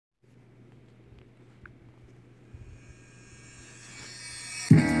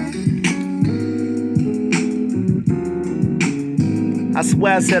I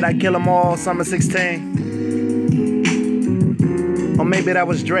swear I said I'd kill them all, summer 16. Or maybe that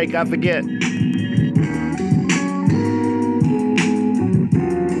was Drake, I forget.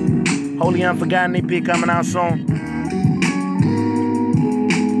 Holy Unforgotten EP coming out soon.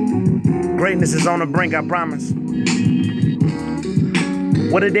 Greatness is on the brink, I promise.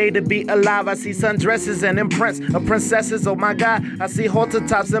 What a day to be alive. I see sundresses and imprints of princesses. Oh my God, I see halter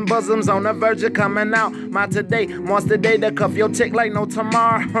tops and bosoms on the verge of coming out. My today, monster day to cuff your chick like no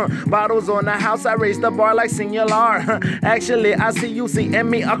tomorrow. Bottles on the house, I raise the bar like Senior R. Actually, I see you seeing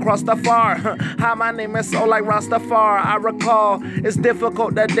me across the far. Hi, my name is S.o.u.l like Rastafari. I recall it's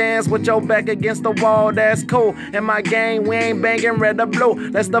difficult to dance with your back against the wall. That's cool. In my game, we ain't banging red or blue.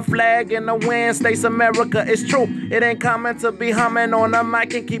 That's the flag in the wind. States America, it's true. It ain't coming to be humming on the mic. I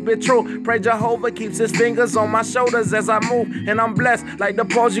can keep it true. Pray Jehovah keeps his fingers on my shoulders as I move. And I'm blessed like the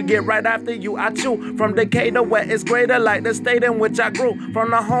pause you get right after you. I chew from Decatur where it's greater like the state in which I grew. From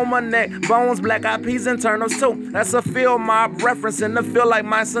the home of neck, bones, black eyed peas and turnips too. That's a field mob reference and the feel like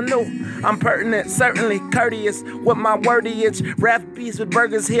my S.o.u.l. I'm pertinent, certainly courteous with my wordage. Wrapped beef with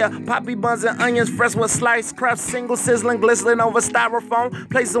burgers here. Poppy buns and onions fresh with sliced crust. Single sizzling, glistening over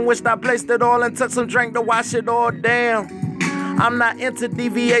styrofoam. Place in which I placed it all and took some drink to wash it all down. I'm not into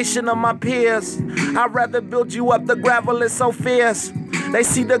deviation of my peers. I'd rather build you up, the gravel is so fierce. They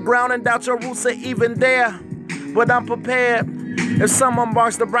see the ground and doubt your roots are even there. But I'm prepared. If summer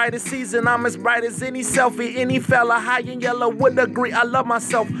marks the brightest season, I'm as bright as any selfie. Any fella high and yellow would agree. I love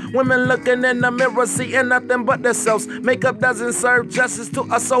myself. Women looking in the mirror, seeing nothing but themselves. Makeup doesn't serve justice to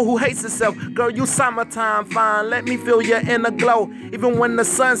a soul who hates itself. Girl, you summertime fine. Let me feel your inner glow. Even when the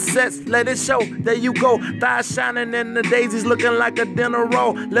sun sets, let it show. There you go. Thighs shining in the daisies, looking like a dinner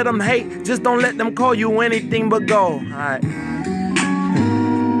roll. Let them hate, just don't let them call you anything but gold. Alright.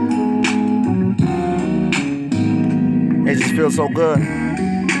 It just feels so good.